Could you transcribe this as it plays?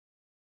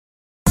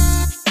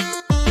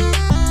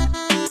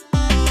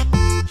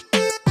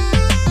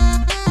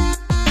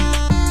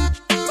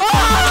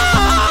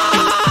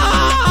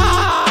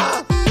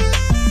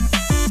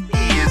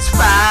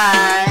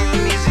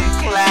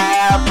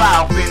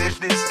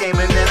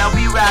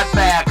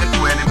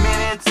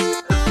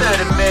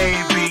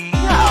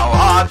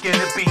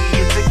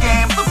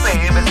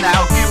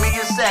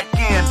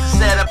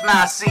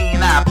my scene.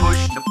 I push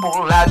the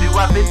pull, how do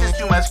I fit this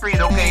to my screen?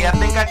 Okay, I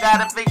think I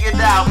got it figured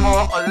out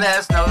more or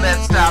less. Now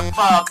let's stop,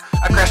 fuck.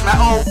 I crashed my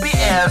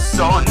OBS,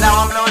 so now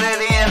I'm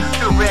loaded in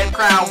to Red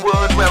Crown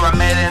Woods, where I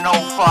met an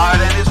old fart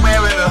and he's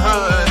wearing a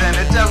hood, and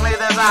it tells me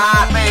there's a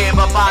hot babe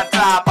up on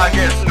top. I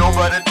guess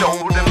nobody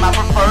told him I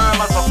prefer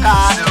myself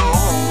caught. So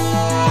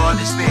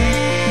the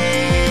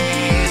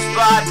space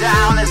bar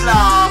down as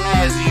long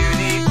as you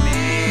need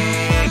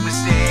make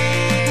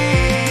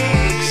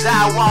mistakes.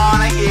 I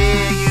wanna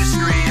hear you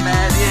scream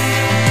and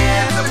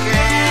it's okay.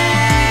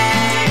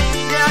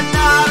 You're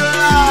not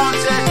alone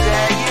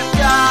today. You've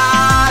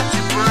got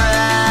your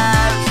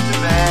breath to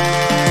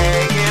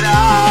make it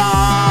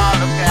all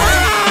okay.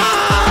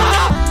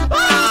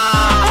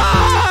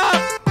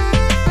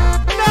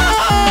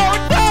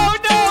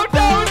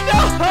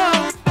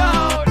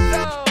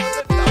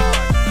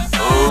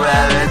 Oh,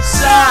 well, it's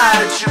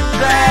such a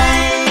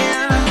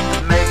pain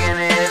making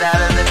it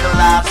out of the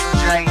collapsing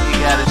drain. You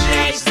gotta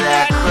chase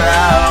that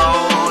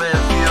crowd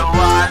if you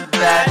want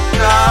that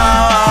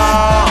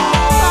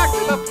gold. Back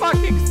to the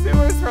fucking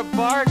sewers from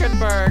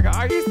Bargenberg.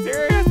 Are you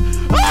serious?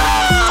 Why?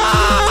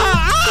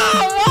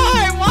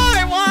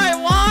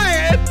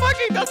 It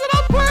fucking does it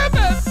on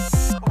purpose.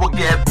 Well,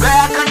 get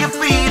back on your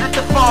feet at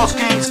the False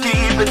King's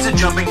Keep. It's a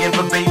jumping in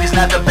for babies,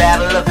 not the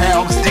Battle of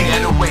Helm's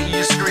Dead. Away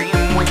you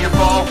scream when you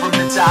fall from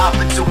the top.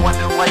 It's a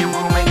wonder why your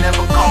roommate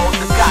never called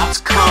the cops.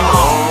 Come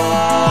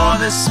on,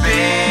 the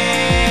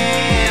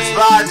space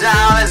bar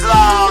down as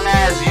long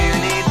as you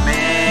need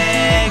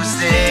big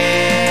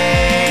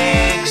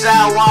mistakes.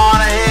 I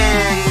wanna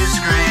hear you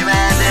scream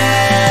and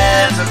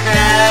it's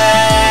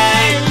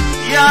okay.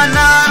 You're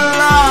not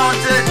alone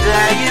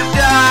today. You've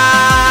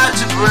got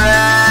your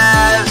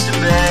breath to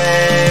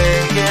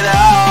make it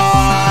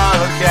all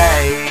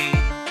okay.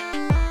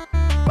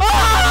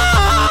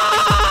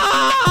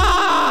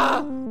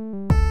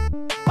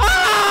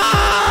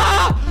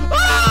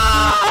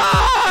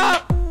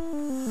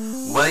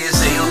 Well, you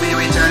say you'll be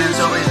returning,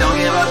 so please don't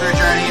give up your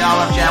journey. All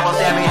of Jam will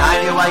stand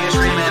behind you while you're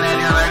screaming, and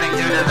you're learning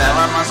to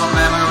develop muscle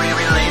memory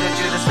related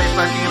to the space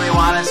parking. We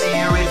want to see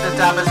you reach the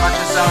top as much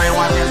as sorry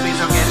wants to be.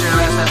 So get your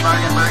rest at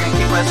Bargenberg and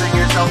keep blessing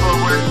yourself for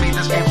work. Beat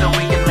this game so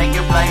we can make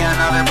you play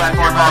another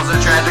platform. Balls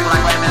are tragic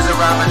like life is a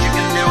run, but you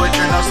can do it.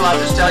 You're no slob.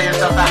 Just tell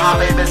yourself that hot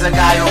babe is a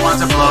guy who wants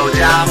a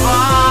blowjob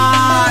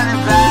on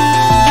your back.